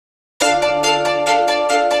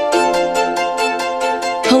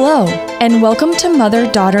Hello, and welcome to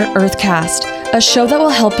Mother-Daughter Earthcast, a show that will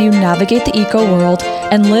help you navigate the eco-world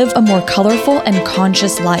and live a more colorful and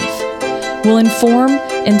conscious life. We'll inform,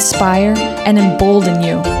 inspire, and embolden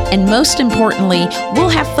you. And most importantly, we'll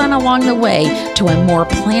have fun along the way to a more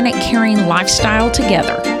planet-caring lifestyle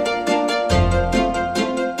together.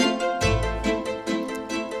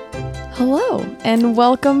 Hello, and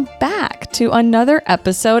welcome back to another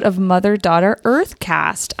episode of Mother-Daughter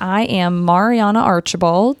Earthcast. I am Mariana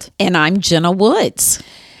Archibald. And I'm Jenna Woods.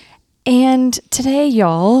 And today,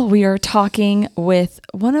 y'all, we are talking with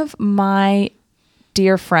one of my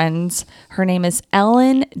dear friends. Her name is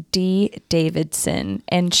Ellen D. Davidson,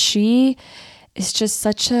 and she is just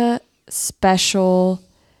such a special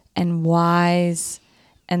and wise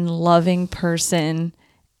and loving person.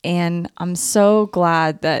 And I'm so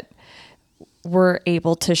glad that we're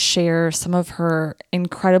able to share some of her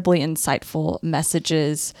incredibly insightful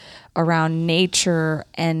messages around nature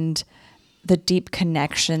and the deep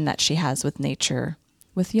connection that she has with nature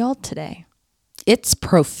with y'all today. It's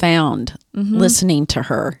profound listening to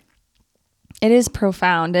her. It is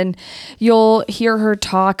profound. And you'll hear her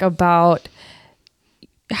talk about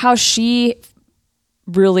how she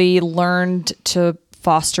really learned to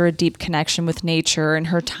foster a deep connection with nature and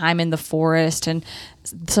her time in the forest and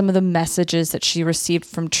some of the messages that she received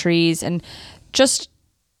from trees, and just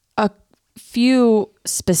a few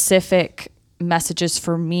specific messages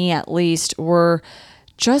for me, at least, were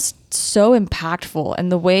just so impactful.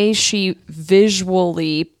 And the way she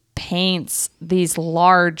visually paints these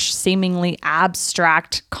large, seemingly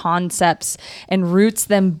abstract concepts and roots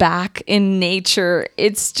them back in nature,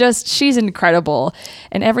 it's just, she's incredible.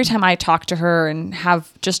 And every time I talk to her and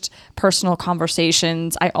have just personal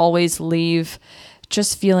conversations, I always leave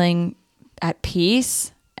just feeling at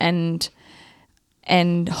peace and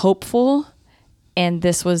hopeful. And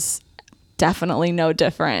this was definitely no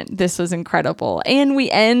different. This was incredible. And we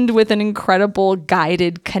end with an incredible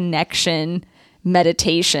guided connection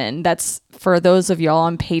meditation. That's for those of y'all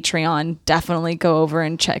on Patreon. Definitely go over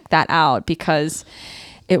and check that out, because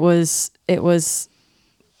it was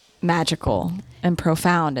magical and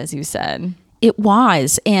profound, as you said. It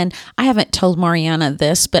was. And I haven't told Mariana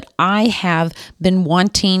this, but I have been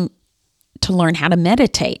wanting to learn how to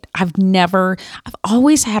meditate. I've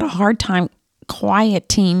always had a hard time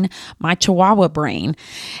quieting my Chihuahua brain.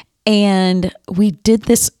 And we did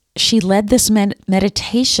this, she led this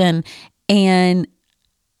meditation, and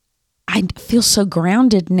I feel so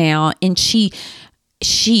grounded now. And she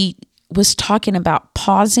was talking about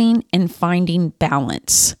pausing and finding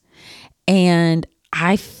balance. And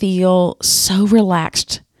I feel so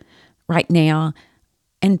relaxed right now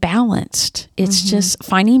and balanced. It's just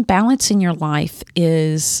finding balance in your life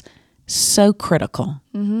is so critical.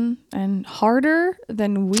 And harder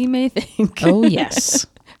than we may think. Oh, yes.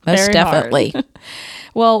 Most definitely.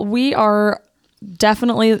 Well, we are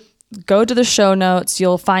definitely, go to the show notes.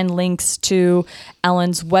 You'll find links to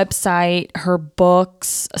Ellen's website, her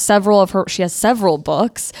books, she has several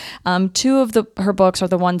books. Two of her books are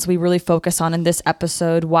the ones we really focus on in this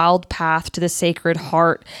episode: Wild Path to the Sacred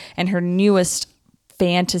Heart, and her newest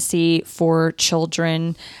fantasy for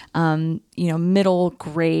children, middle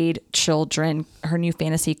grade children, her new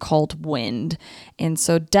fantasy called Wind. And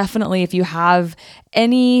so definitely, if you have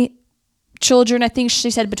any children, I think she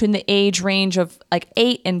said between the age range of like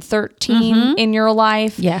 8 and 13 in your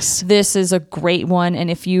life, yes, this is a great one. And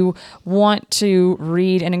if you want to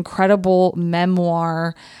read an incredible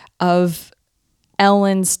memoir of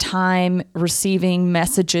Ellen's time receiving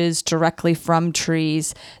messages directly from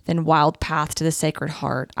trees, then Wild Path to the Sacred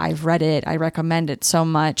Heart. I've read it. I recommend it so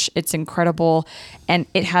much. It's incredible. And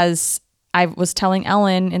I was telling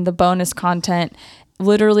Ellen in the bonus content,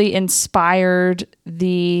 literally inspired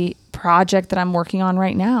the project that I'm working on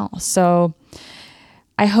right now. So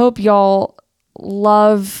I hope y'all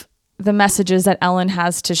love the messages that Ellen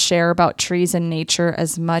has to share about trees and nature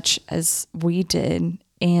as much as we did.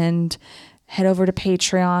 And head over to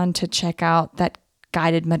Patreon to check out that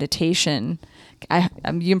guided meditation. You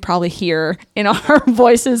can probably hear in our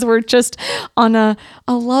voices, we're just on a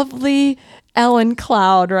lovely Ellen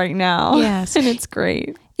cloud right now. Yes. And it's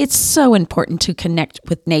great. It's so important to connect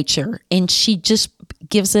with nature, and she just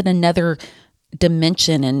gives it another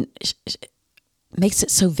dimension and makes it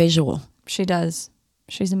so visual. She does.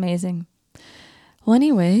 She's amazing. Well,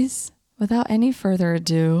 anyways, without any further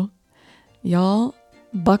ado, y'all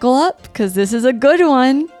buckle up, because this is a good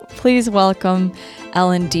one. Please welcome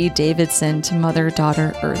Ellen D. Davidson to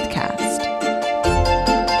Mother-Daughter Earthcast.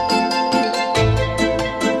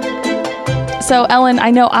 So, Ellen,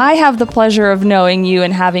 I know I have the pleasure of knowing you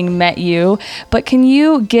and having met you, but can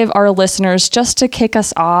you give our listeners, just to kick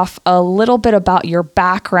us off, a little bit about your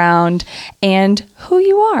background and who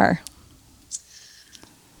you are?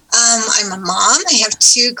 I'm a mom. I have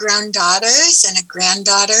 2 grown daughters and a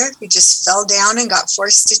granddaughter who just fell down and got 4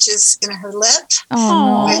 stitches in her lip,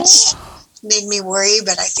 which made me worry,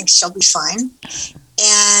 but I think she'll be fine.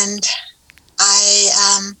 And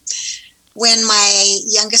when my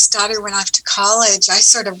youngest daughter went off to college, I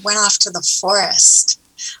sort of went off to the forest.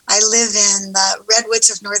 I live in the redwoods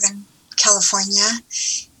of Northern California,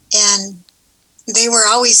 and they were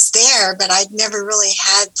always there, but I'd never really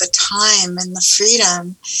had the time and the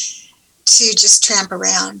freedom to just tramp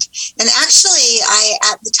around. And actually, I,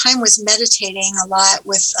 at the time, was meditating a lot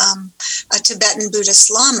with a Tibetan Buddhist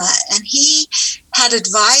Lama, and he had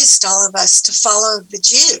advised all of us to follow the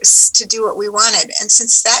juice, to do what we wanted. And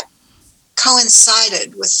since that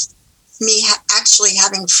coincided with me actually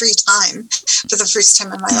having free time for the first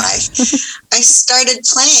time in my life, I started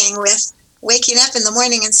playing with waking up in the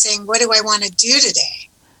morning and saying, what do I want to do today?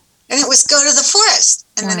 And it was go to the forest.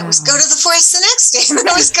 And then it was go to the forest the next day. And then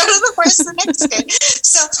it was go to the forest the next day.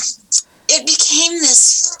 So it became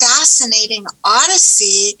this fascinating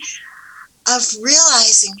odyssey of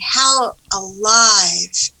realizing how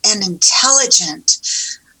alive and intelligent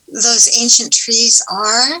those ancient trees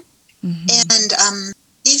are. And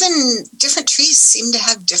even different trees seem to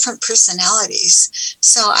have different personalities.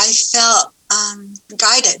 So I felt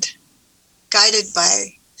guided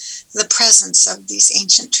by the presence of these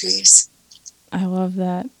ancient trees. I love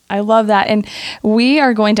that. I love that. And we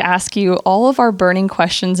are going to ask you all of our burning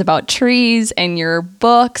questions about trees and your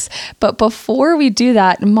books. But before we do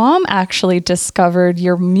that, Mom actually discovered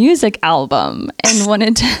your music album and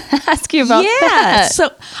wanted to ask you about that.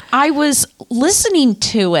 So I was listening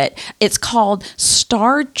to it. It's called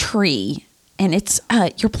Star Tree. And it's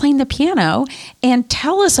you're playing the piano. And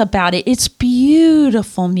tell us about it. It's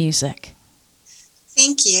beautiful music.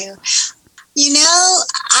 Thank you. You know,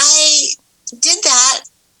 I did that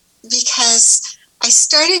because I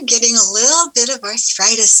started getting a little bit of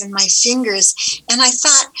arthritis in my fingers. And I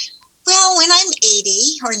thought, well, when I'm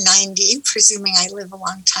 80 or 90, presuming I live a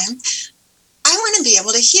long time, I want to be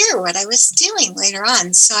able to hear what I was doing later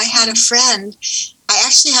on. So I had a friend. I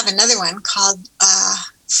actually have another one called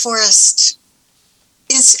Forest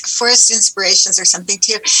Inspirations or something,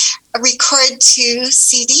 to record 2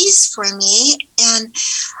 CDs for me. And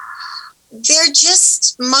they're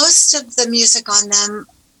just, most of the music on them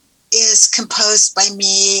is composed by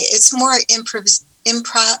me. It's more improv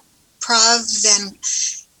than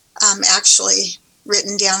actually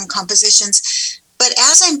written down compositions. But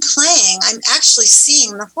as I'm playing, I'm actually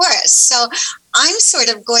seeing the forest. So I'm sort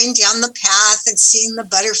of going down the path and seeing the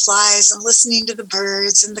butterflies and listening to the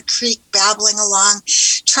birds and the creek babbling along,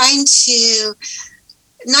 trying to,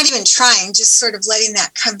 not even trying, just sort of letting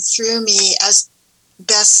that come through me as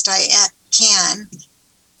best I can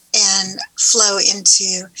and flow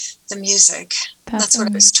into the music. That's what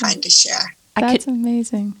I was trying to share. That's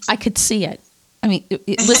amazing. I could see it. I mean,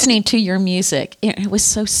 listening to your music, it was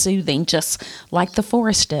so soothing, just like the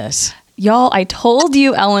forest is. Y'all, I told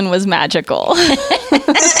you Ellen was magical.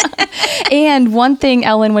 And one thing,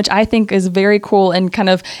 Ellen, which I think is very cool and kind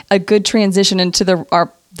of a good transition into the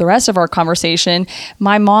rest of our conversation,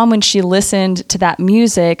 my mom, when she listened to that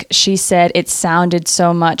music, she said it sounded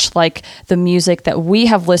so much like the music that we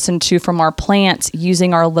have listened to from our plants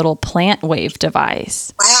using our little plant wave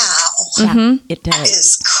device. Wow. Yeah, it does. That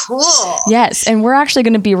is cool. Yes, and we're actually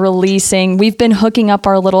going to be we've been hooking up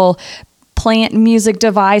our little plant music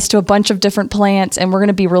device to a bunch of different plants, and we're going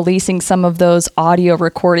to be releasing some of those audio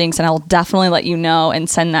recordings, and I'll definitely let you know and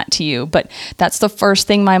send that to you. But that's the first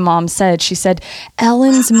thing my mom said. She said,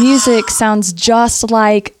 Ellen's music sounds just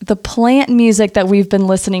like the plant music that we've been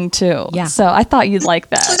listening to. Yeah. So I thought you'd like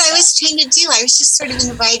that. That's what I was trying to do. I was just sort of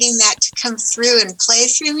inviting that to come through and play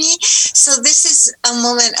through me. So this is a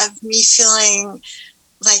moment of me feeling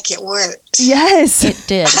like it worked. Yes. It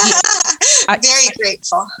did. Very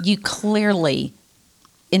grateful. You clearly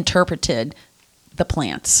interpreted the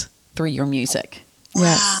plants through your music. Wow.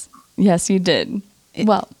 Yes. Yes, you did.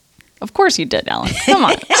 Well, of course you did, Ellen. Come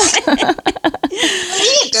on.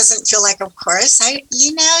 It doesn't feel like, of course.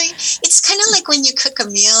 It's kind of like when you cook a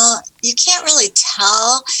meal, you can't really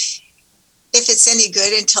tell if it's any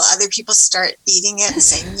good until other people start eating it and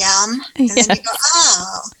saying yum. And then you go,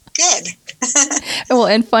 oh, good. Well,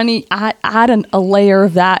 and funny, add a layer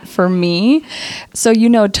of that for me. So,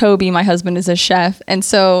 Toby, my husband, is a chef. And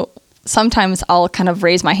so sometimes I'll kind of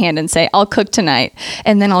raise my hand and say, I'll cook tonight.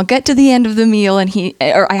 And then I'll get to the end of the meal and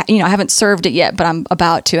I haven't served it yet, but I'm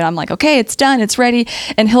about to. And I'm like, okay, it's done. It's ready.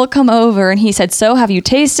 And he'll come over and he said, so have you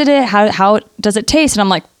tasted it? How does it taste? And I'm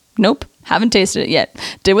like, nope. Haven't tasted it yet.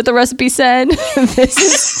 Did what the recipe said. This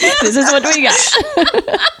is what we got.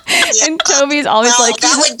 And Toby's always like,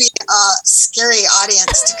 that would be a scary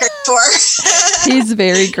audience to cook for. He's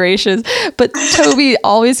very gracious, but Toby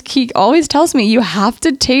always tells me you have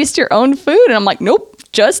to taste your own food, and I'm like, nope,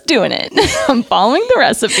 just doing it. I'm following the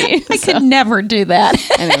recipe. I could never do that.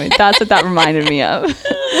 Anyway, that's what that reminded me of.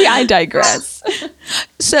 I digress.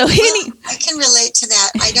 So I can relate to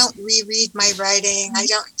that. I don't reread my writing. I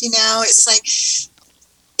don't, it's like,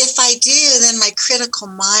 if I do, then my critical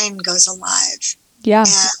mind goes alive. Yeah. And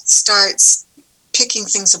starts picking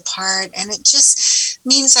things apart. And it just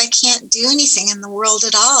means I can't do anything in the world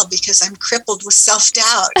at all because I'm crippled with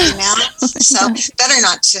self-doubt, So better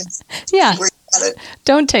not to worry about it.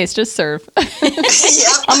 Don't taste, just serve. Yep.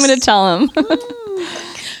 I'm going to tell him.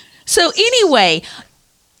 So anyway,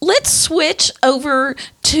 let's switch over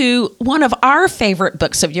to one of our favorite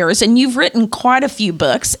books of yours, and you've written quite a few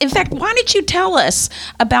books. In fact, why don't you tell us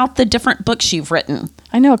about the different books you've written?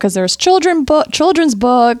 I know, because there's children's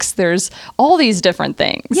books, there's all these different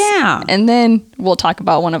things. Yeah. And then we'll talk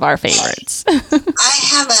about one of our favorites. I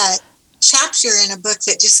have a chapter in a book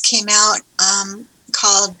that just came out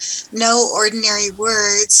called No Ordinary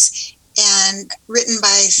Words, and written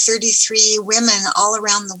by 33 women all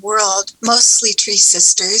around the world, mostly Tree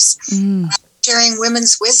Sisters, sharing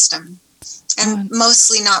women's wisdom, and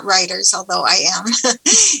mostly not writers, although I am.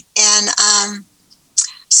 And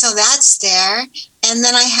so that's there. And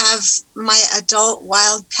then I have my adult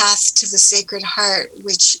Wild Path to the Sacred Heart,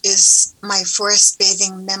 which is my forest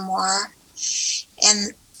bathing memoir.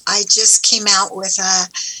 And I just came out with a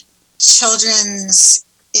children's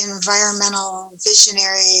environmental,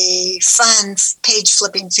 visionary, fun,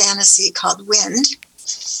 page-flipping fantasy called Wind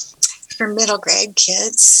for middle grade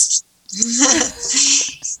kids.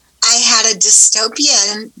 I had a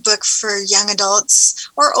dystopian book for young adults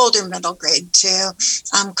or older middle grade too,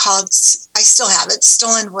 called, I still have it,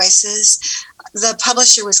 Stolen Voices. The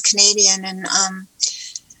publisher was Canadian and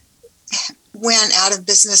went out of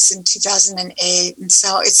business in 2008. And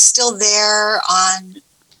so it's still there on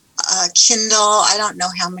Kindle. I don't know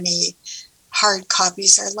how many hard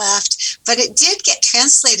copies are left, but it did get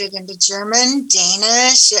translated into German,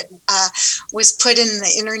 Danish. It was put in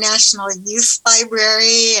the International Youth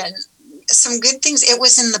Library and some good things. It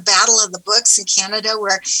was in the Battle of the Books in Canada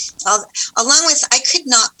where, along with, I could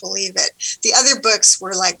not believe it, the other books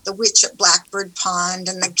were like The Witch at Blackbird Pond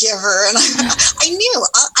and The Giver. And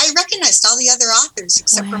I recognized all the other authors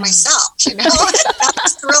except for myself, That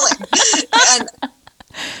was thrilling. And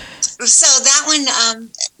so that one,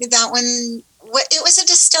 it was a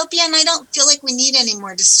dystopia, and I don't feel like we need any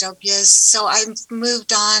more dystopias. So I've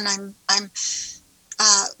moved on. I'm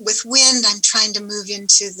with Wind, I'm trying to move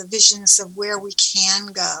into the visions of where we can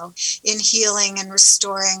go in healing and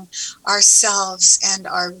restoring ourselves and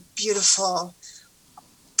our beautiful,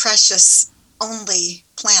 precious, only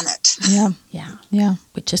planet. Yeah.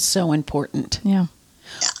 Which is so important. Yeah.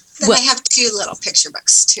 Then I have 2 little picture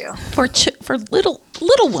books too. For little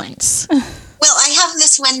ones. Well, I have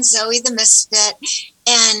this one, Zoe the Misfit,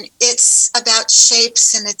 and it's about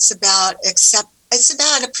shapes, and it's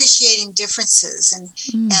about appreciating differences and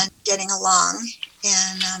getting along.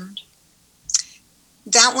 And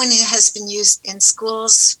that one has been used in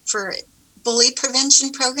schools for bully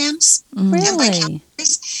prevention programs. Really?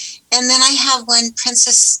 And then I have one,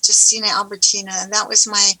 Princess Justina Albertina, and that was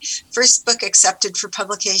my first book accepted for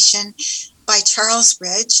publication by Charles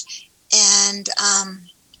Ridge. And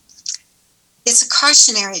it's a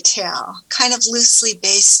cautionary tale, kind of loosely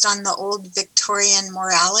based on the old Victorian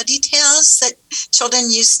morality tales that children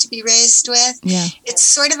used to be raised with. Yeah. It's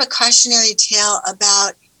sort of a cautionary tale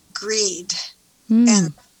about greed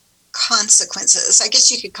and consequences. I guess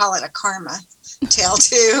you could call it a karma tale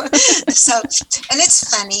too. So, and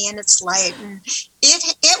it's funny and it's light, and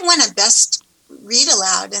it won a best read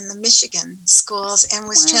aloud in the Michigan schools and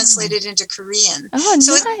was translated into Korean. Oh,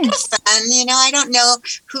 so nice. It's fun. I don't know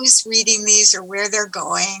who's reading these or where they're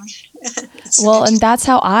going. Well, and that's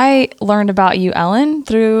how I learned about you, Ellen,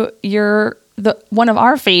 through one of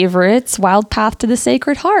our favorites, Wild Path to the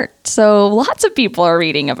Sacred Heart. So lots of people are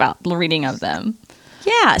reading of them.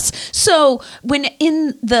 Yes. So when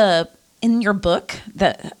in your book,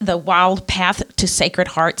 the Wild Path to Sacred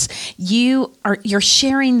Hearts, you're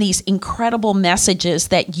sharing these incredible messages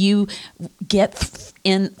that you get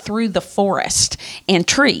through the forest and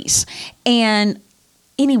trees. And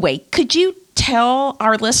anyway, could you tell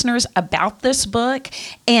our listeners about this book?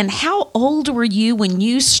 And how old were you when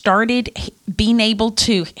you started being able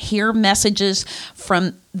to hear messages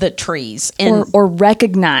from the trees? And or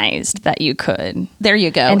recognized that you could. There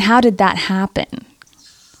you go. And how did that happen?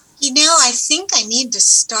 I think I need to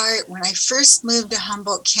start when I first moved to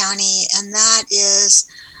Humboldt County, and that is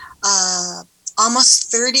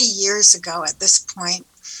almost 30 years ago at this point.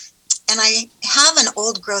 And I have an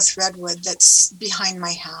old growth redwood that's behind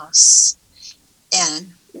my house.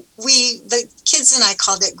 And the kids and I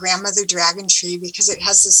called it Grandmother Dragon Tree because it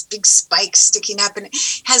has this big spike sticking up and it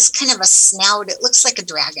has kind of a snout. It looks like a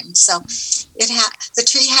dragon. So the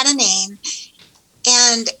tree had a name.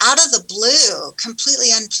 And out of the blue,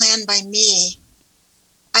 completely unplanned by me,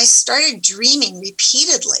 I started dreaming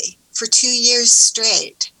repeatedly for 2 years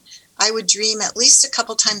straight. I would dream at least a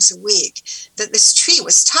couple times a week that this tree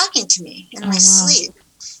was talking to me in my sleep.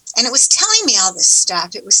 And it was telling me all this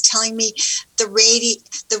stuff. It was telling me the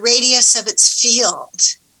radius of its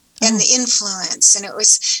field and the influence. And it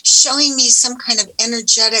was showing me some kind of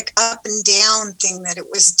energetic up and down thing that it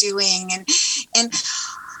was doing. And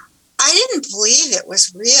I didn't believe it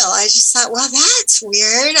was real. I just thought, well, that's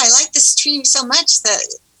weird. I like this tree so much that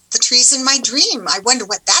the tree's in my dream. I wonder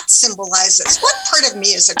what that symbolizes. What part of me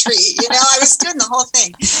is a tree? I was doing the whole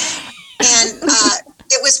thing. And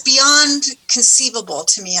it was beyond conceivable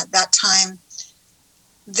to me at that time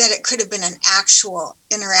that it could have been an actual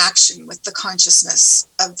interaction with the consciousness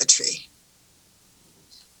of the tree.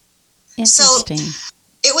 Interesting. So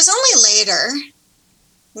it was only later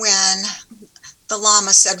when the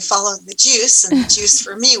Lama said, follow the juice, and the juice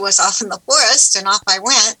for me was off in the forest, and off I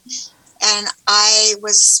went. And I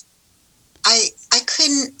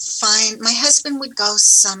couldn't find, my husband would go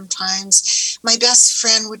sometimes, my best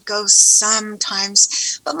friend would go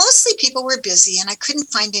sometimes, but mostly people were busy and I couldn't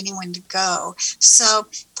find anyone to go. So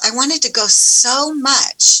I wanted to go so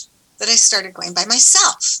much that I started going by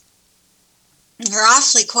myself. You're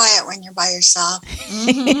awfully quiet when you're by yourself.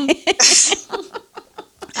 Mm-hmm.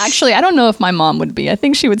 Actually, I don't know if my mom would be. I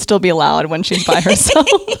think she would still be loud when she's by herself.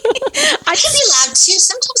 I could be loud too.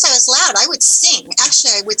 Sometimes I was loud. I would sing.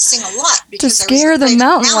 Actually, I would sing a lot because to scare the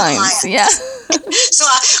mountain lions. Yeah. So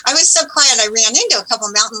I was so quiet. I ran into a couple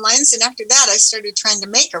of mountain lions, and after that, I started trying to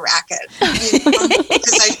make a racket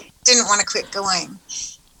because I didn't want to quit going.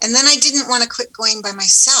 And then I didn't want to quit going by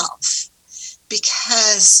myself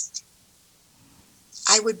because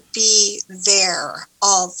I would be there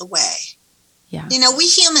all the way. Yeah. We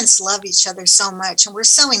humans love each other so much, and we're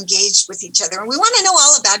so engaged with each other, and we want to know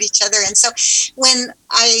all about each other. And so when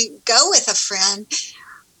I go with a friend,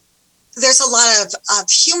 there's a lot of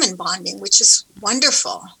human bonding, which is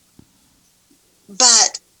wonderful.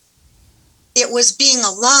 But it was being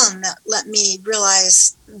alone that let me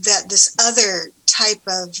realize that this other type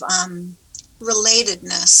of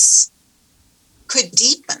relatedness could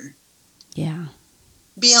deepen. Yeah.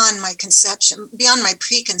 Beyond my preconceptions.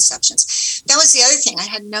 That was the other thing. I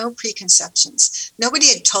had no preconceptions. Nobody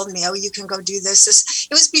had told me, oh, you can go do this.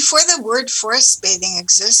 It was before the word forest bathing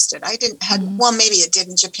existed. I didn't have, well, maybe it did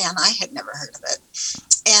in Japan. I had never heard of it.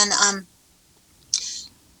 And,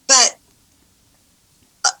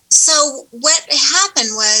 so what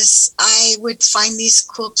happened was I would find these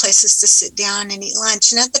cool places to sit down and eat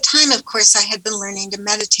lunch. And at the time, of course, I had been learning to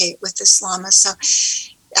meditate with this Lama. So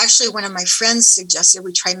actually, one of my friends suggested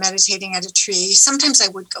we try meditating at a tree. Sometimes I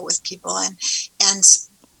would go with people, and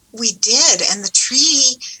we did. And the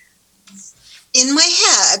tree, in my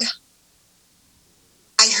head,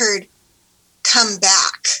 I heard, come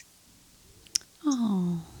back.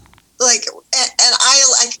 Oh. And I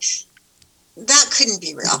that couldn't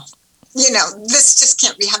be real. This just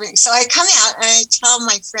can't be happening. So I come out and I tell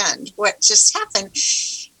my friend what just happened.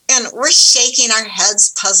 And we're shaking our heads,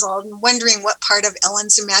 puzzled, and wondering what part of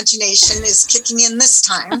Ellen's imagination is kicking in this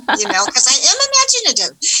time, because I am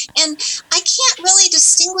imaginative. And I can't really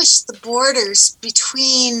distinguish the borders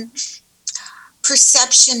between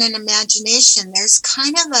perception and imagination. There's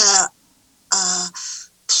kind of a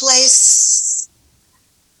place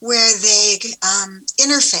where they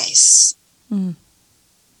interface. Mm.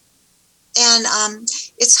 And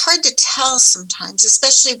it's hard to tell sometimes,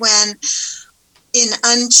 especially when in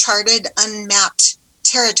uncharted, unmapped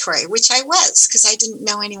territory, which I was, because I didn't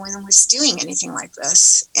know anyone was doing anything like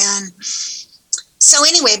this. And so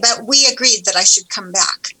anyway, but we agreed that I should come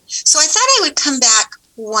back. So I thought I would come back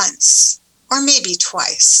once or maybe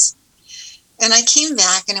twice. And I came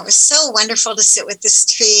back, and it was so wonderful to sit with this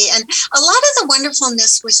tree. And a lot of the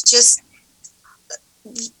wonderfulness was just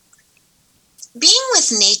being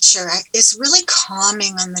with nature is really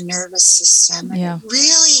calming on the nervous system. And it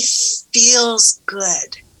really feels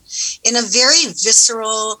good. in a very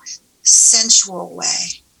visceral, sensual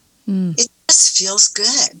way. It just feels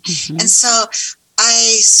good. And so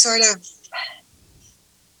I sort of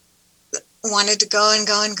wanted to go and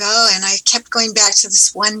go and go, and I kept going back to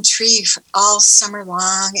this one tree all summer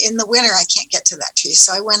long. In the winter, I can't get to that tree,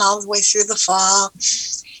 so I went all the way through the fall.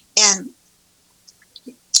 And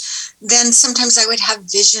then sometimes I would have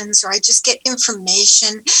visions, or I just get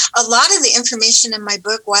information. A lot of the information in my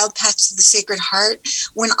book, Wild Path to the Sacred Heart,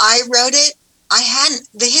 when I wrote it, I hadn't,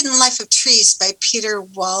 The Hidden Life of Trees by Peter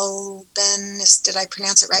Walden, did I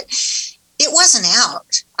pronounce it right? It wasn't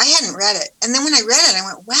out. I hadn't read it. And then when I read it, I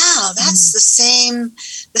went, wow, that's the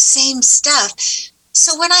same stuff.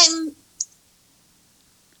 So what I'm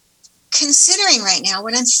considering right now,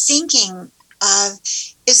 what I'm thinking of,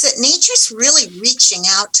 is that nature's really reaching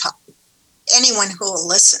out to anyone who will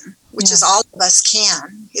listen, which is all of us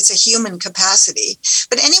can. It's a human capacity.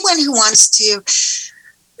 But anyone who wants to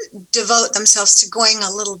devote themselves to going a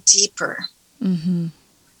little deeper.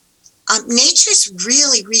 Nature's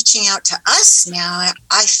really reaching out to us now,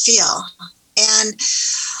 I feel. And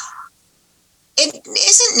it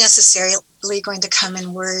isn't necessarily going to come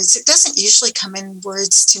in words. It doesn't usually come in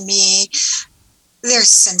words to me. There's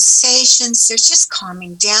sensations. There's just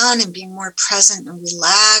calming down and being more present and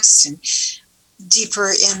relaxed and deeper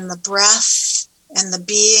in the breath and the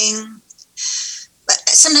being. But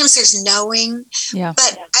sometimes there's knowing. Yeah.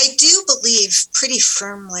 But I do believe pretty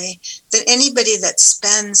firmly that anybody that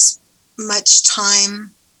spends much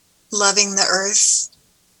time loving the earth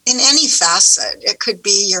in any facet, it could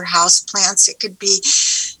be your house plants, it could be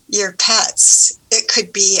your pets, it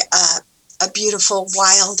could be a beautiful,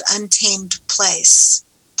 wild, untamed place.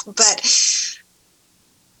 But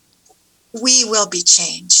we will be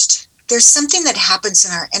changed. There's something that happens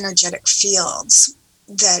in our energetic fields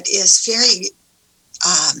that is very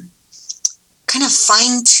kind of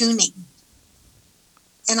fine-tuning.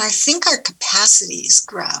 And I think our capacities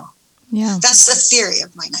grow. Yeah. That's the theory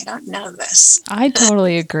of mine. I don't know this. I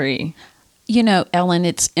totally agree. You know, Ellen,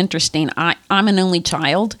 it's interesting. I'm an only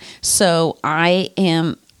child, so I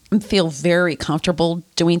feel very comfortable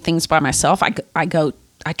doing things by myself.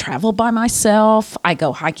 I travel by myself. I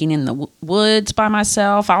go hiking in the woods by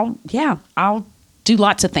myself. I'll do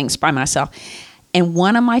lots of things by myself. And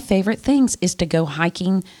one of my favorite things is to go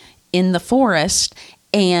hiking in the forest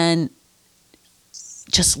and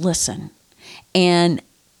just listen. And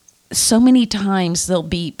so many times there'll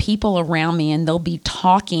be people around me and they'll be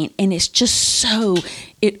talking, and it's just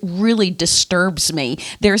it really disturbs me.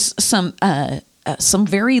 There's some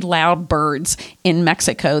very loud birds in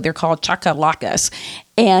Mexico. They're called chacalacas.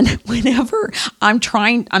 And whenever I'm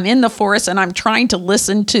in the forest and I'm trying to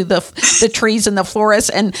listen to the trees in the forest,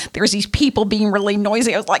 and there's these people being really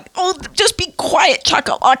noisy, I was like, oh, just be quiet,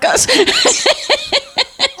 chacalacas.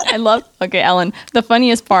 Okay, Ellen, the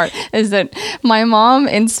funniest part is that my mom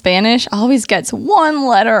in Spanish always gets one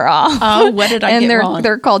letter off. Oh, what did I get wrong?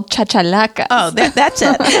 They're called chachalacas. Oh, that's it.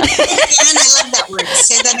 And I love that word.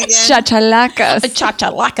 Say that again. Chachalacas.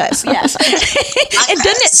 Chachalacas, yes. And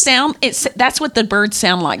doesn't it sound, that's what the birds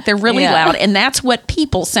sound like. They're really loud, and that's what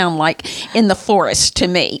people sound like in the forest to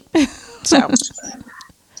me. So.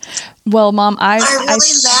 Well, Mom, We're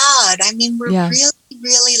really loud. I mean, we're really,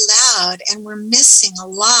 really loud, and we're missing a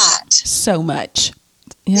lot. So much.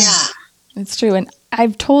 Yeah. It's true. And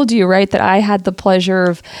I've told you, right, that I had the pleasure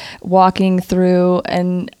of walking through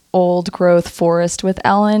an old growth forest with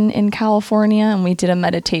Ellen in California, and we did a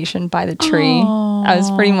meditation by the tree. That was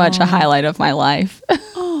pretty much a highlight of my life.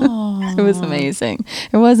 It was amazing.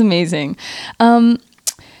 It was amazing. One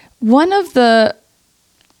of the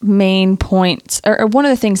main points, or one of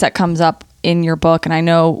the things that comes up in your book, and I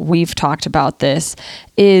know we've talked about this,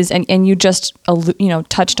 is, and you just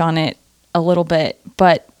touched on it a little bit,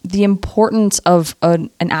 but the importance of an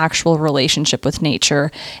actual relationship with nature,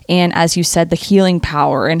 and as you said, the healing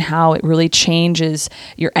power and how it really changes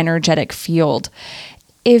your energetic field.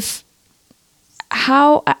 We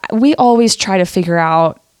always try to figure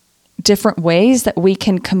out different ways that we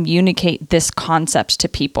can communicate this concept to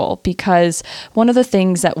people, because one of the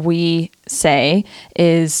things that we say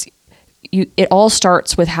is it all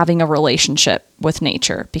starts with having a relationship with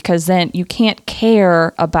nature, because then you can't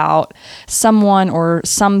care about someone or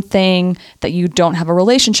something that you don't have a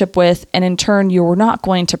relationship with, and in turn you're not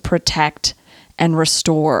going to protect and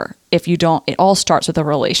restore if you don't. It all starts with a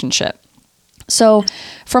relationship. So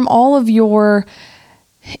from all of your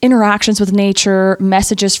interactions with nature,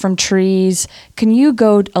 messages from trees, can you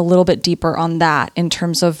go a little bit deeper on that in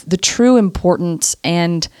terms of the true importance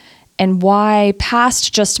and why,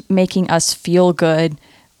 past just making us feel good,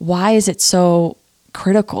 why is it so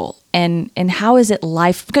critical and how is it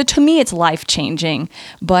life? Because to me, it's life changing.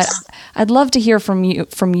 But I'd love to hear from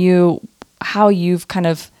you how you've kind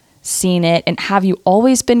of seen it, and have you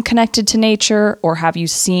always been connected to nature, or have you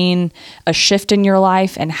seen a shift in your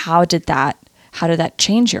life, and how did that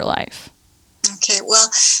change your life? Okay,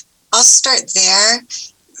 well, I'll start there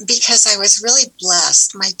because I was really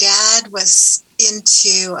blessed. My dad was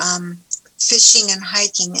into fishing and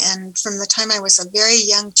hiking, and from the time I was a very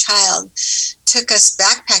young child, took us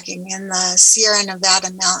backpacking in the Sierra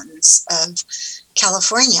Nevada mountains of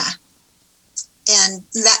California. And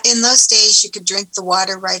that in those days, you could drink the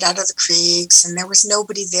water right out of the creeks, and there was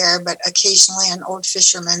nobody there but occasionally an old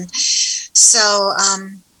fisherman. So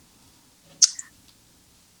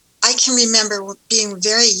I can remember being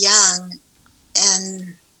very young,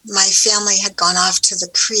 and my family had gone off to the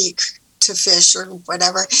creek to fish or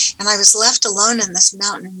whatever, and I was left alone in this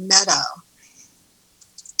mountain meadow.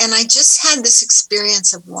 And I just had this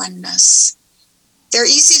experience of oneness. They're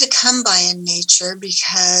easy to come by in nature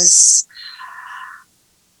because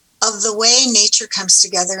of the way nature comes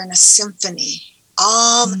together in a symphony.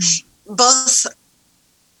 Both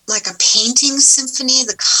like a painting symphony,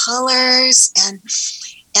 the colors and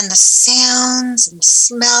the sounds and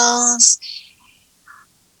smells.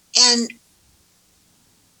 And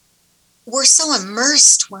we're so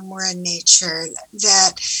immersed when we're in nature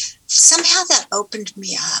that somehow that opened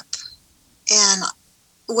me up, and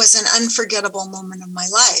was an unforgettable moment of my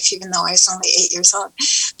life, even though I was only 8 years old.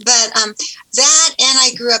 But that, and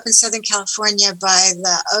I grew up in Southern California by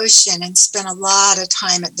the ocean and spent a lot of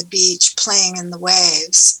time at the beach playing in the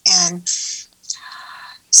waves. And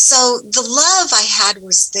so the love I had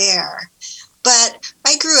was there. But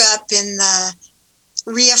I grew up in the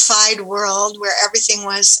reified world where everything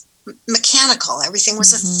was mechanical, everything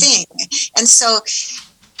was a thing. And so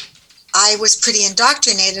I was pretty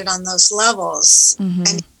indoctrinated on those levels.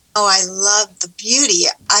 And I loved the beauty.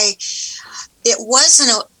 I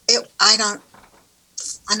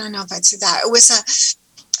don't know if I'd say that. It was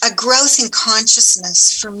a growth in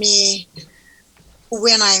consciousness for me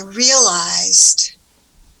when I realized,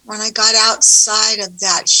 when I got outside of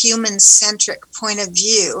that human-centric point of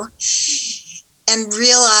view and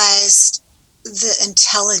realized the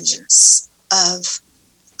intelligence of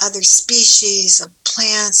other species, of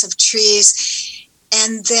plants, of trees,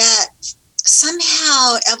 and that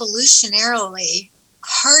somehow evolutionarily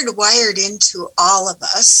hardwired into all of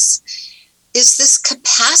us is this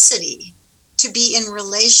capacity to be in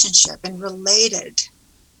relationship and related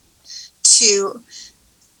to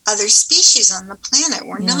other species on the planet.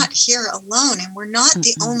 We're not here alone, and we're not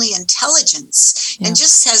the only intelligence. And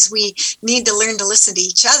just as we need to learn to listen to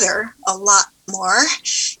each other a lot more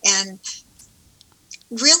and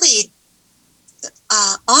really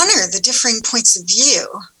honor the differing points of view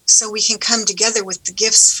so we can come together with the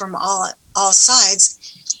gifts from all sides,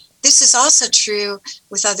 this is also true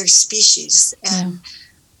with other species and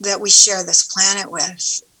that we share this planet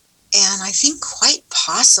with. And I think quite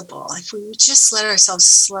possible if we would just let ourselves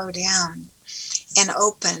slow down and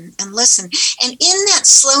open and listen. And in that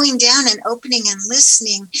slowing down and opening and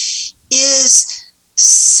listening is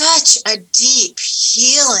such a deep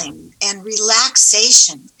healing and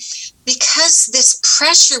relaxation, because this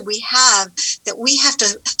pressure we have that we have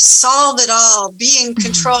to solve it all, be in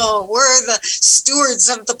control, we're the stewards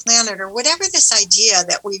of the planet, or whatever this idea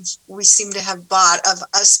that we seem to have bought of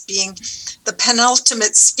us being the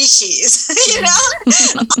penultimate species.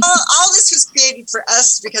 all this was created for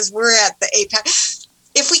us because we're at the apex.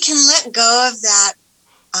 If we can let go of that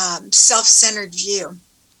self-centered view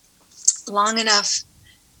long enough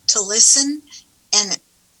to listen, and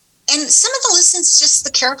some of the listen's just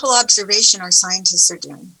the careful observation our scientists are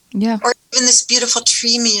doing. Yeah. Or even this beautiful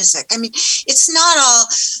tree music. I mean, it's not all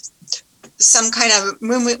some kind of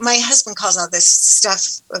moo-moo. My husband calls all this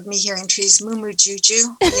stuff of me hearing trees moo-moo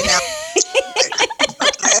juju,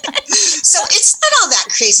 So it's not all that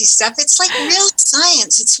crazy stuff. It's like real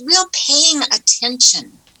science. It's real paying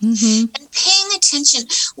attention. And paying attention,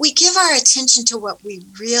 we give our attention to what we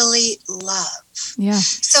really love. Yeah.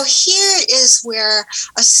 So here is where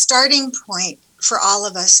a starting point for all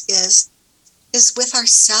of us is with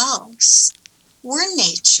ourselves. We're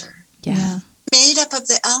nature. Yeah. Made up of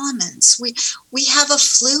the elements. We have a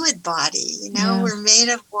fluid body, we're made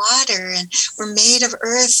of water and we're made of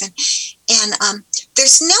earth, and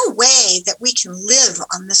there's no way that we can live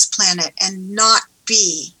on this planet and not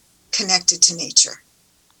be connected to nature.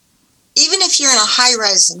 Even if you're in a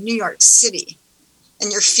high-rise in New York City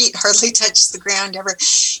and your feet hardly touch the ground ever,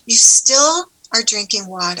 you still are drinking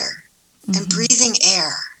water and breathing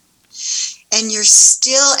air. And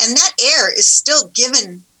and that air is still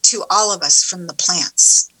given to all of us from the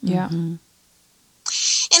plants. Yeah. And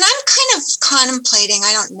I'm kind of contemplating,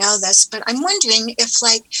 I don't know this, but I'm wondering if,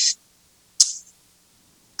 like,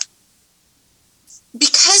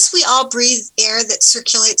 because we all breathe air that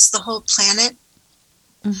circulates the whole planet,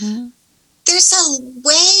 there's a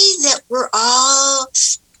way that we're all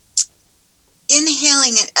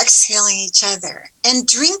inhaling and exhaling each other and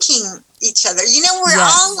drinking each other. You know, we're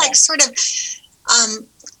all like sort of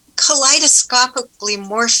kaleidoscopically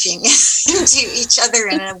morphing into each other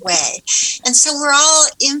in a way. And so we're all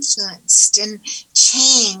influenced and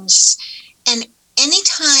changed. And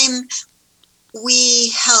anytime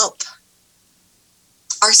we help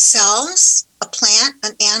ourselves, a plant,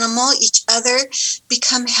 an animal, each other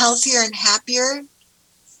become healthier and happier,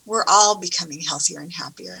 we're all becoming healthier and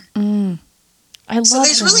happier. So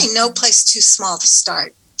there's really no place too small to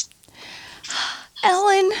start.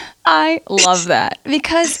 Ellen, I love that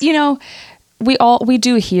because, you know, we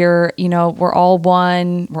do hear, you know, we're all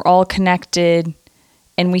one, we're all connected,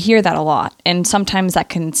 and we hear that a lot. And sometimes that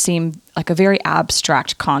can seem like a very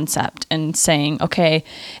abstract concept and saying, okay,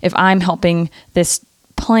 if I'm helping this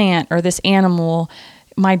plant or this animal,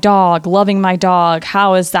 my dog, loving my dog,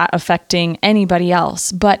 how is that affecting anybody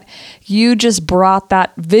else? But you just brought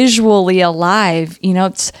that visually alive. You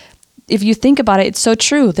know, if you think about it, it's so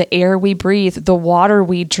true. The air we breathe, the water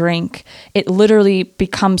we drink, it literally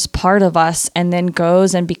becomes part of us and then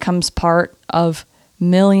goes and becomes part of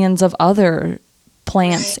millions of other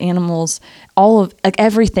plants, animals, all of, like,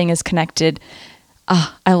 everything is connected.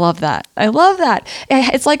 I love that. I love that.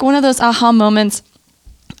 It's like one of those aha moments.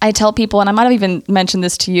 I tell people, and I might have even mentioned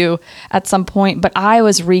this to you at some point, but I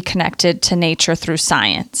was reconnected to nature through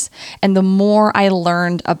science. And the more I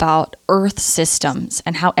learned about Earth systems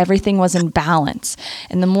and how everything was in balance,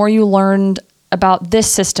 and the more you learned about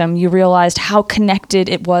this system, you realized how connected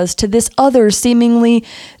it was to this other seemingly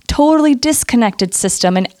totally disconnected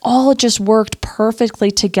system, and all just worked perfectly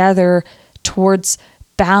together towards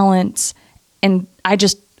balance. And I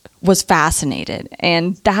just was fascinated.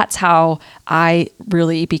 And that's how I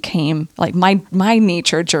really became, like, my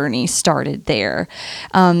nature journey started there.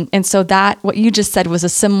 And so that, what you just said, was a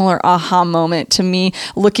similar aha moment to me,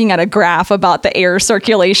 looking at a graph about the air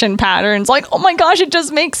circulation patterns, like, oh my gosh, it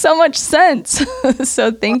just makes so much sense.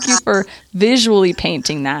 So thank you for visually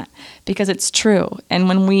painting that, because it's true. And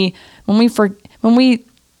when we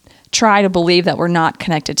try to believe that we're not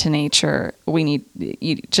connected to nature,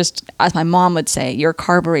 just, as my mom would say, your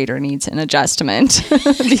carburetor needs an adjustment,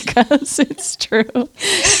 because it's true.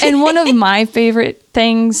 And one of my favorite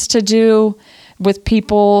things to do with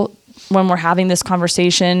people when we're having this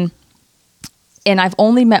conversation, and I've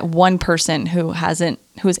only met one person who has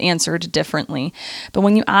answered differently, but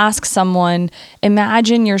when you ask someone,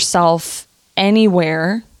 imagine yourself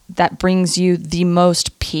anywhere that brings you the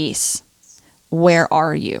most peace, where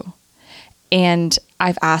are you? And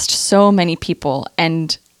I've asked so many people,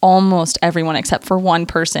 and almost everyone except for one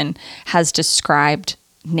person has described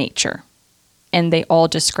nature. And they all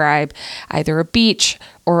describe either a beach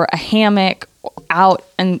or a hammock out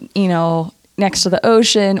and, you know, next to the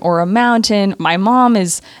ocean, or a mountain. My mom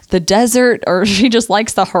is the desert, or she just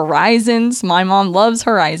likes the horizons. My mom loves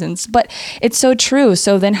horizons, but it's so true.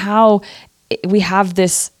 So then how we have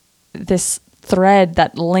this thread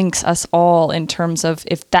that links us all, in terms of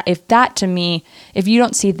if that to me, if you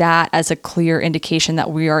don't see that as a clear indication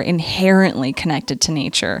that we are inherently connected to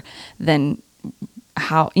nature, then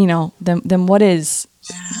how, you know, then what is?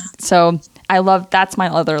 So I love, that's my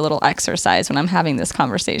other little exercise when I'm having this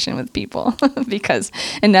conversation with people, because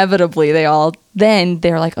inevitably they're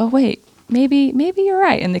like, oh wait, maybe you're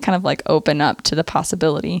right, and they kind of like open up to the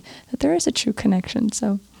possibility that there is a true connection.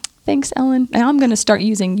 So thanks, Ellen. Now I'm going to start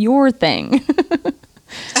using your thing.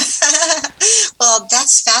 Well,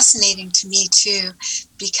 that's fascinating to me too,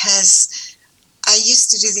 because I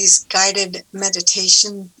used to do these guided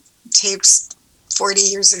meditation tapes 40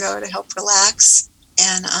 years ago to help relax.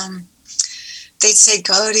 And they'd say,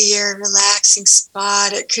 go to your relaxing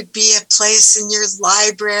spot. It could be a place in your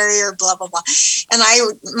library or blah, blah, blah. And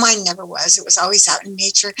mine never was. It was always out in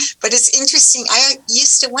nature. But it's interesting. I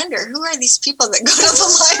used to wonder, who are these people that go to the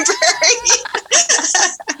library?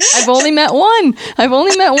 I've only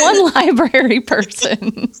met one library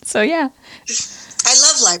person. So, yeah. I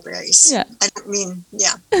love libraries.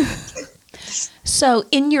 Yeah. So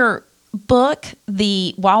in your book,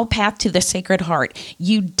 The Wild Path to the Sacred Heart,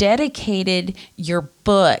 you dedicated your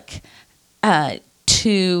book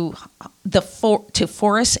to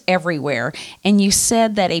forests everywhere, and you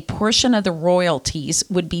said that a portion of the royalties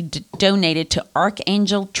would be donated to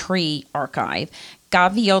Archangel Tree Archive,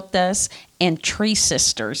 Gaviotas, and Tree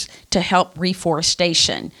Sisters to help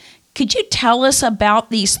reforestation. Could you tell us about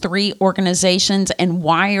these three organizations and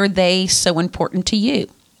why are they so important to you?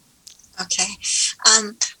 Okay.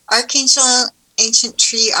 Archangel Ancient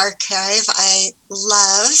Tree Archive I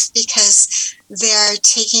love because they're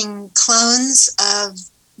taking clones of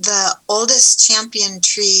the oldest champion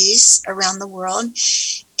trees around the world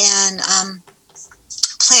and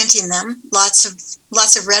planting them, lots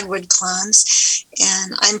of redwood clones.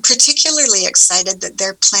 And I'm particularly excited that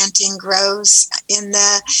they're planting groves in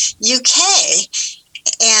the UK.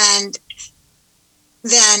 And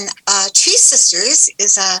then Tree Sisters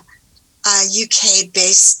is a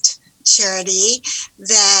UK-based charity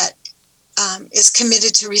that is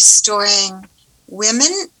committed to restoring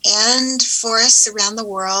women and forests around the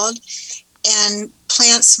world, and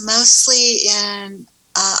plants mostly in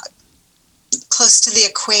close to the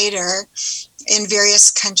equator in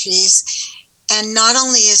various countries. And not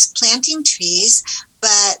only is planting trees,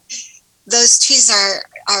 but those trees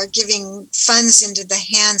are giving funds into the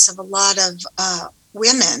hands of a lot of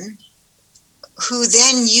women who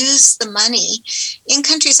then use the money in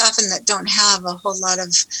countries often that don't have a whole lot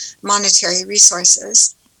of monetary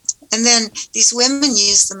resources. And then these women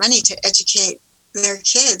use the money to educate their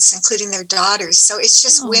kids, including their daughters. So it's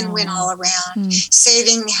just win-win all around,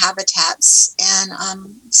 saving habitats. And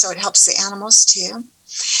so it helps the animals too.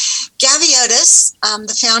 Gaviotis,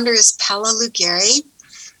 the founder is Paolo Lugari,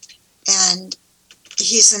 and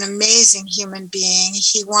he's an amazing human being.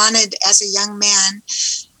 He wanted, as a young man,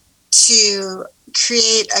 to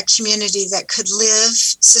create a community that could live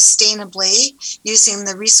sustainably using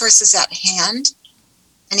the resources at hand.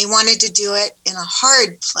 And he wanted to do it in a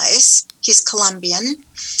hard place. He's Colombian.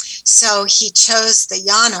 So he chose the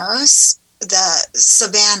Llanos, the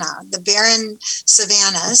savanna, the barren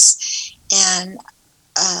savannas, and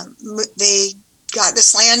they got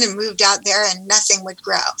this land and moved out there and nothing would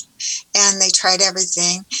grow. And they tried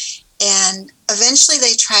everything. And eventually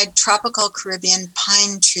they tried tropical Caribbean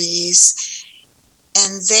pine trees,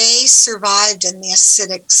 and they survived in the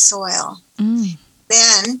acidic soil.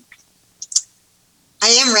 Then I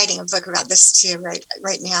am writing a book about this too right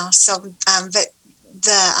now. So, but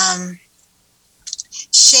the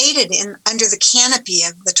shaded in under the canopy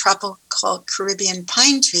of the tropical Caribbean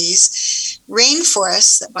pine trees,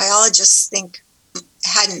 rainforests that biologists think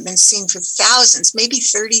hadn't been seen for thousands, maybe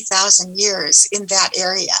 30,000 years in that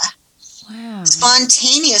area. Wow.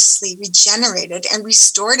 Spontaneously regenerated and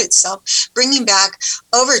restored itself, bringing back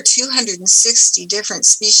over 260 different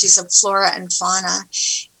species of flora and fauna.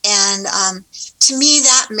 And to me,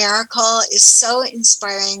 that miracle is so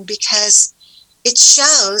inspiring because it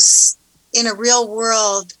shows in a real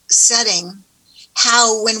world setting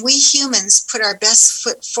how when we humans put our best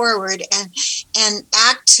foot forward and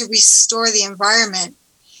act to restore the environment,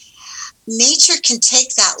 nature can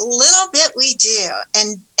take that little bit we do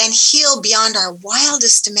and heal beyond our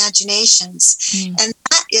wildest imaginations. And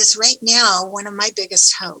that is right now one of my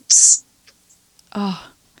biggest hopes. Oh,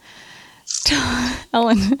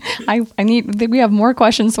 Ellen, we have more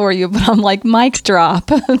questions for you, but I'm like, mic drop.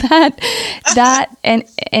 that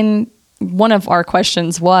and one of our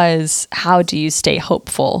questions was, how do you stay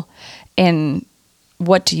hopeful? And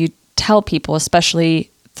what do you tell people,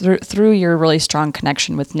 especially through your really strong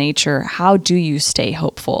connection with nature? How do you stay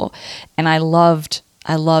hopeful? And I loved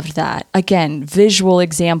that. Again, visual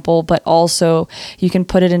example, but also you can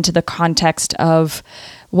put it into the context of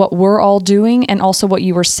what we're all doing, and also what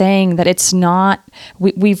you were saying, that it's not,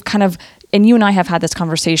 we've kind of, and you and I have had this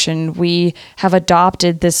conversation, we have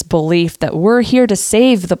adopted this belief that we're here to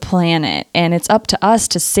save the planet and it's up to us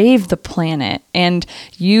to save the planet. And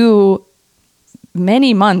you,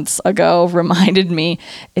 many months ago, reminded me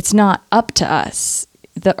it's not up to us.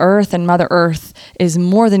 The earth and Mother Earth is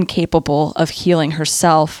more than capable of healing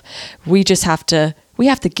herself. We just have to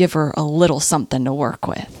give her a little something to work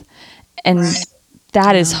with. And right.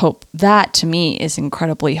 That is hope. That to me is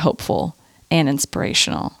incredibly hopeful and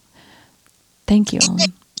inspirational. Thank you,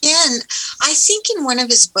 Ellen. Again, I think in one of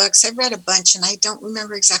his books, I've read a bunch and I don't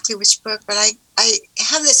remember exactly which book, but I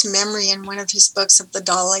have this memory in one of his books of the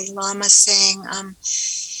Dalai Lama saying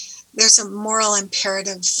there's a moral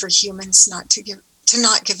imperative for humans not to give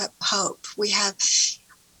up hope.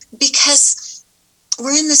 Because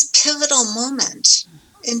we're in this pivotal moment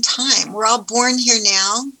in time. We're all born here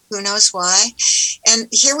now, who knows why, and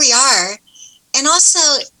here we are. And also,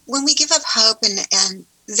 when we give up hope and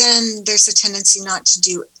then there's a tendency not to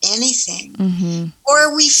do anything,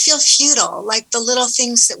 or we feel futile, like the little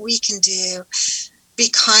things that we can do, be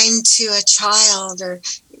kind to a child or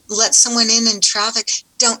let someone in traffic,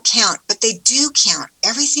 don't count, but they do count.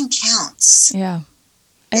 Everything counts. Yeah.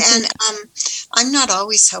 And I'm not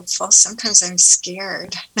always hopeful. Sometimes I'm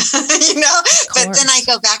scared, but then I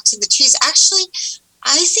go back to the trees. Actually,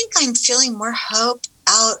 I think I'm feeling more hope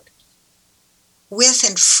out with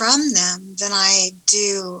and from them than I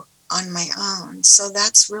do on my own. So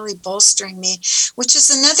that's really bolstering me, which is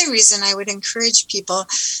another reason I would encourage people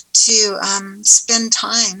to spend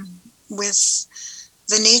time with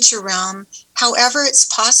the nature realm, however it's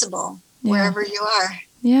possible, wherever you are.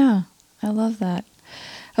 Yeah, I love that.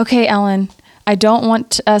 Okay, Ellen, I don't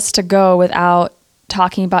want us to go without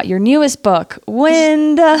talking about your newest book,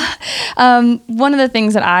 Wind. One of the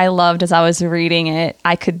things that I loved as I was reading it,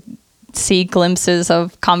 I could see glimpses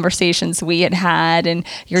of conversations we had had and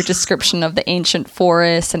your description of the ancient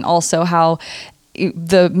forest, and also how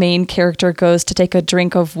the main character goes to take a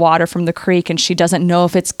drink of water from the creek and she doesn't know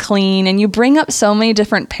if it's clean. And you bring up so many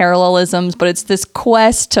different parallelisms, but it's this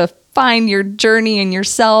quest to find your journey and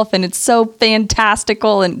yourself, and it's so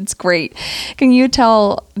fantastical and it's great. Can you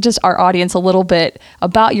tell just our audience a little bit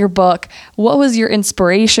about your book? What was your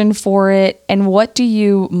inspiration for it, and what do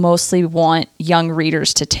you mostly want young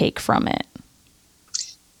readers to take from it?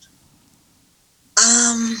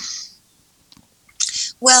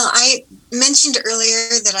 Well, I mentioned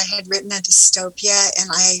earlier that I had written a dystopia, and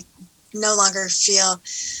I no longer feel...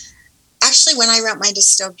 Actually, when I wrote my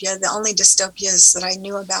dystopia, the only dystopias that I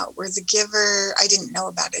knew about were The Giver. I didn't know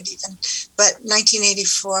about it even, but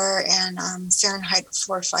 1984 and Fahrenheit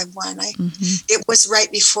 451. It was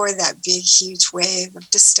right before that big, huge wave of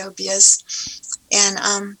dystopias. And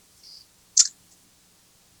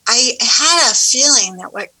I had a feeling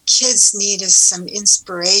that what kids need is some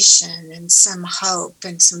inspiration and some hope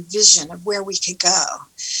and some vision of where we could go.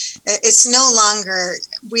 It's no longer,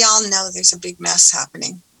 we all know there's a big mess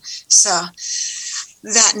happening. So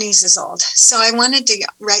that news is old. So I wanted to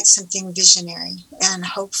write something visionary and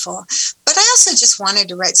hopeful. But I also just wanted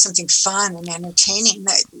to write something fun and entertaining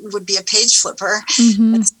that would be a page flipper.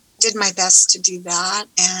 I did my best to do that,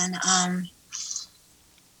 and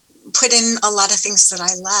put in a lot of things that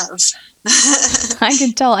I love. I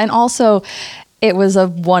can tell. And also, it was a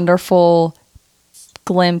wonderful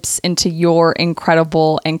glimpse into your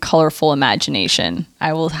incredible and colorful imagination,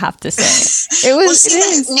 I will have to say. It was.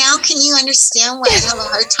 Now can you understand why I have a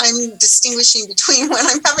hard time distinguishing between when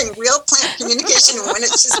I'm having real plant communication and when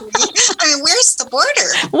it's just me? I mean, where's the border?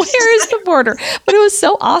 Where is the border? But it was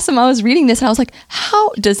so awesome. I was reading this and I was like, how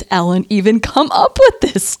does Ellen even come up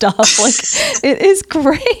with this stuff? Like, it is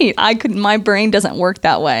great. My brain doesn't work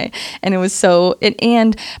that way. And it was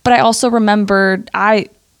but I also remembered, I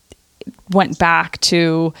went back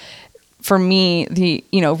to, for me,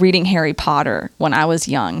 reading Harry Potter when I was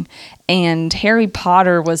young. And Harry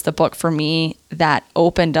Potter was the book for me that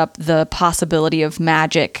opened up the possibility of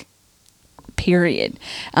magic, period.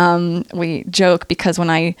 We joke because when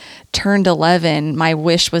I turned 11, my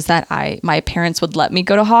wish was that my parents would let me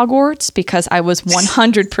go to Hogwarts, because I was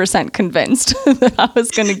 100% convinced that I was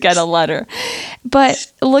going to get a letter.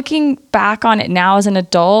 But looking back on it now as an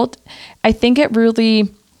adult, I think it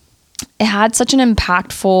had such an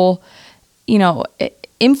impactful,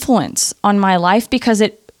 influence on my life, because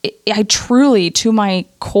I truly, to my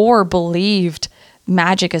core, believed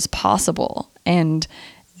magic is possible. And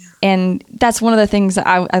that's one of the things that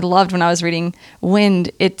I loved when I was reading Wind.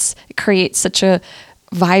 It creates such a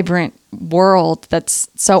vibrant world that's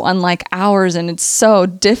so unlike ours, and it's so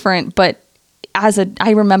different. But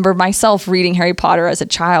I remember myself reading Harry Potter as a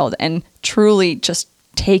child and truly just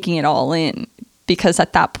taking it all in, because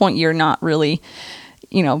at that point you're not really,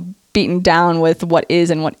 beaten down with what is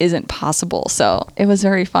and what isn't possible. So it was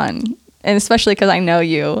very fun. And especially because I know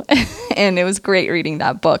you, and it was great reading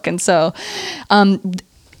that book. And so,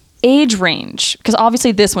 age range, because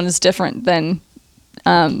obviously this one is different than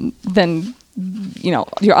your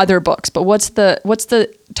other books, but what's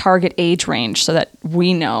the target age range so that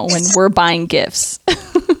we know when we're buying gifts?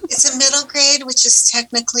 It's a middle grade, which is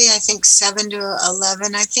technically, I think, 7 to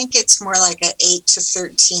 11. I think it's more like an 8 to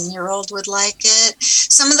 13-year-old would like it.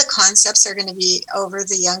 Some of the concepts are going to be over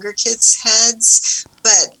the younger kids' heads,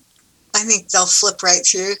 but I think they'll flip right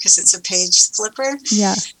through because it's a page flipper.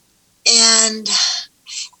 Yeah. And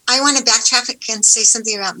I want to backtrack and say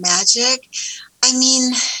something about magic. I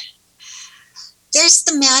mean, there's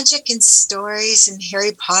the magic in stories in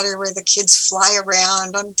Harry Potter where the kids fly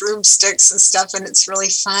around on broomsticks and stuff, and it's really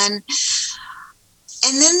fun.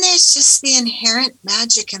 And then there's just the inherent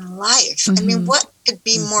magic in life. I mean, what could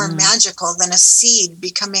be more magical than a seed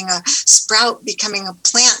becoming a sprout, becoming a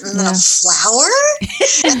plant, and then a flower?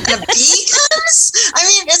 And then a bee comes? I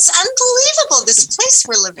mean, it's unbelievable, this place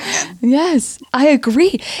we're living in. Yes, I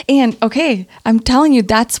agree. And okay, I'm telling you,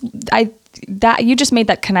 that you just made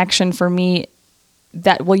that connection for me,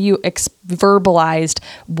 that you verbalized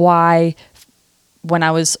why, when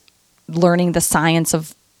I was learning the science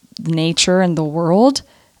of nature and the world,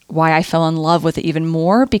 why I fell in love with it even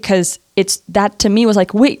more, because that to me was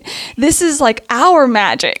like, wait, this is like our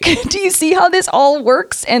magic. Do you see how this all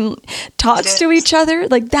works and talks to each other?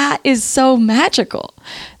 Like, that is so magical.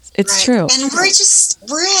 It's true. And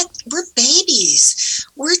we're babies.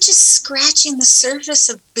 We're just scratching the surface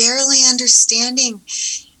of barely understanding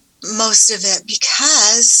most of it,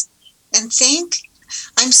 because,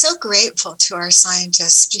 I'm so grateful to our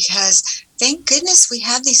scientists, because thank goodness we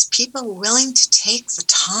have these people willing to take the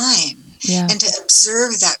time and to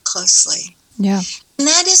observe that closely. Yeah. And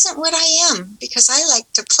that isn't what I am, because I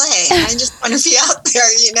like to play and I just want to be out there,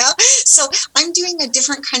 So I'm doing a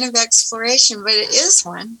different kind of exploration, but it is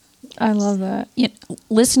one. I love that.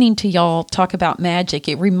 Listening to y'all talk about magic,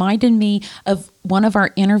 it reminded me of one of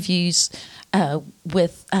our interviews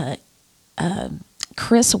with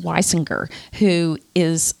Chris Weisinger, who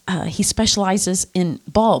is he specializes in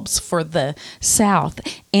bulbs for the South,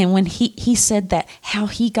 and when he said that how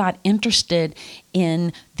he got interested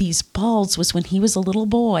in these bulbs was when he was a little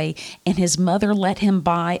boy, and his mother let him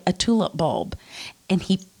buy a tulip bulb, and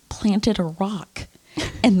he planted a rock,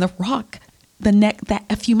 and the rock that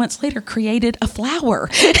a few months later created a flower.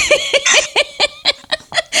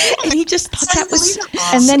 And he just thought that was,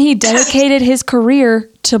 and then he dedicated his career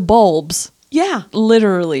to bulbs. Yeah,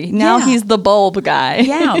 literally. Now he's the bulb guy.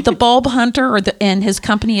 Yeah, the bulb hunter, and his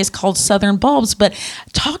company is called Southern Bulbs. But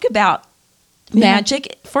talk about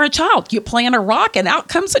magic for a child. You plant a rock and out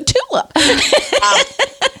comes a tulip.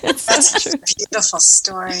 That's a beautiful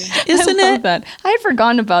story. Isn't it? That. I had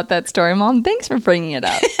forgotten about that story, Mom. Thanks for bringing it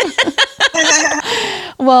up.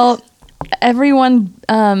 Well, everyone,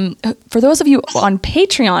 for those of you on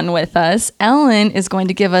Patreon with us, Ellen is going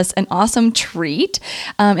to give us an awesome treat,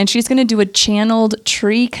 and she's going to do a channeled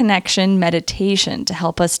tree connection meditation to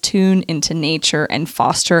help us tune into nature and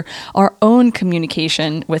foster our own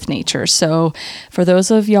communication with nature. So for those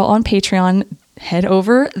of y'all on Patreon, head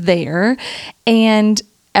over there. And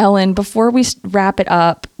Ellen, before we wrap it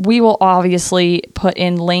up, we will obviously put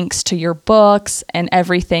in links to your books and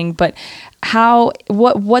everything, but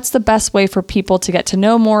what's the best way for people to get to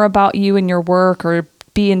know more about you and your work, or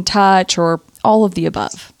be in touch, or all of the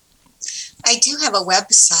above? I do have a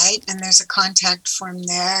website, and there's a contact form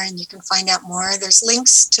there, and you can find out more. There's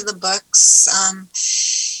links to the books,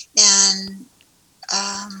 and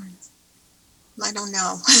I don't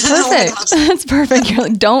know. Perfect. That's perfect. You're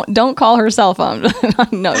like, don't call her cell phone.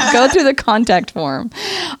 No, go through the contact form.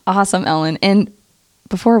 Awesome, Ellen. And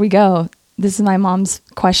before we go, this is my mom's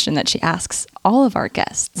question that she asks all of our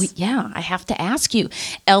guests. I have to ask you,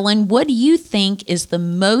 Ellen, what do you think is the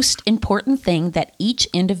most important thing that each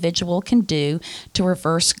individual can do to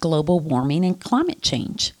reverse global warming and climate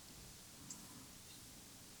change?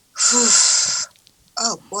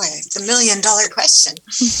 Oh boy, it's $1 million question.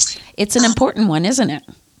 It's an important one, isn't it?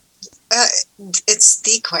 It's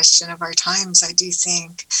the question of our times, I do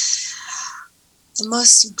think. The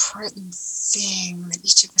most important thing that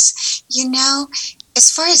each of us,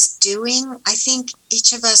 as far as doing, I think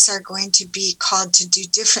each of us are going to be called to do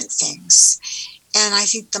different things. And I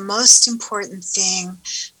think the most important thing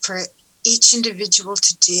for each individual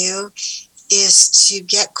to do is to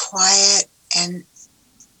get quiet and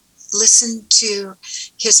listen to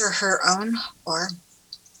his or her own,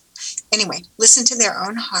 listen to their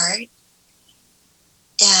own heart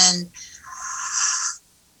and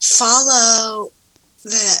follow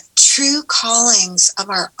the true callings of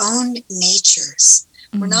our own natures.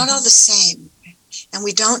 Mm-hmm. We're not all the same, and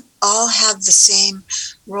we don't all have the same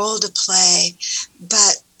role to play,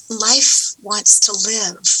 but life wants to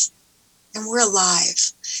live, and we're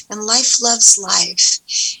alive, and life loves life.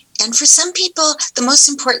 And for some people, the most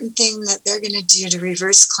important thing that they're going to do to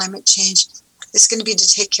reverse climate change is going to be to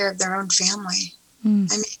take care of their own family. I mean,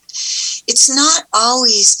 it's not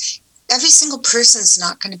always, every single person's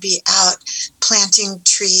not going to be out planting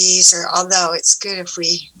trees, or although it's good if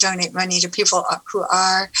we donate money to people who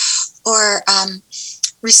are, or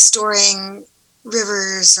restoring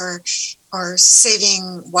rivers or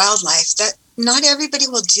saving wildlife. That not everybody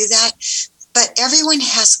will do that, but everyone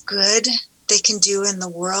has good they can do in the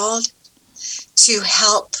world to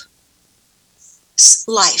help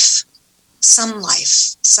life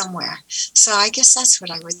somewhere. So I guess that's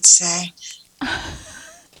what I would say.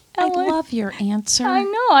 I love your answer. I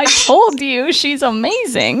know. I told you. She's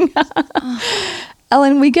amazing.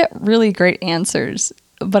 Ellen, we get really great answers,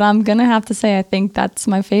 but I'm going to have to say I think that's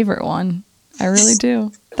my favorite one. I really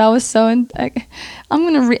do. That was so... I'm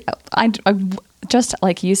going to just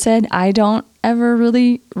like you said, I don't ever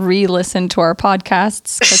really re-listen to our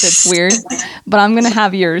podcasts because it's weird, but I'm going to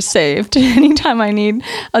have yours saved anytime I need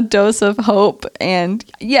a dose of hope. And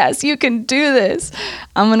yes, you can do this.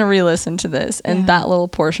 I'm going to re-listen to this and that little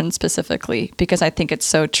portion specifically, because I think it's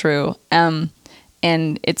so true. And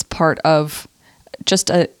it's part of just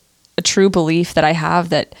a true belief that I have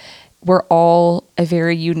that we're all a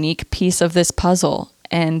very unique piece of this puzzle.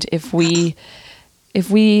 And if we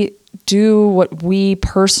do what we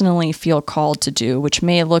personally feel called to do, which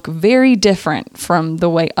may look very different from the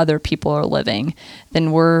way other people are living,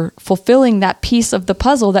 then we're fulfilling that piece of the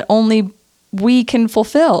puzzle that only we can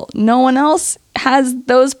fulfill. No one else has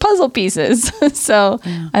those puzzle pieces. So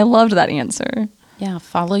I loved that answer. Yeah,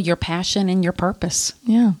 follow your passion and your purpose.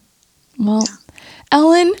 Yeah. Well,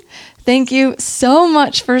 Ellen, thank you so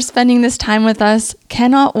much for spending this time with us.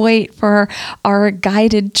 Cannot wait for our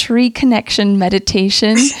guided tree connection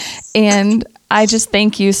meditation. And I just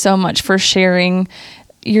thank you so much for sharing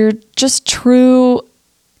your just true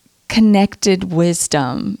connected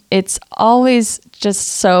wisdom. It's always just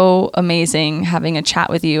so amazing having a chat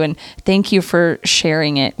with you. And thank you for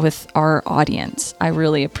sharing it with our audience. I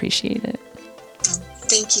really appreciate it.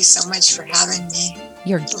 Thank you so much for having me.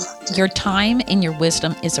 Your time and your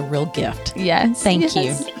wisdom is a real gift. Yes. Thank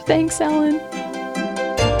you. Thanks, Ellen.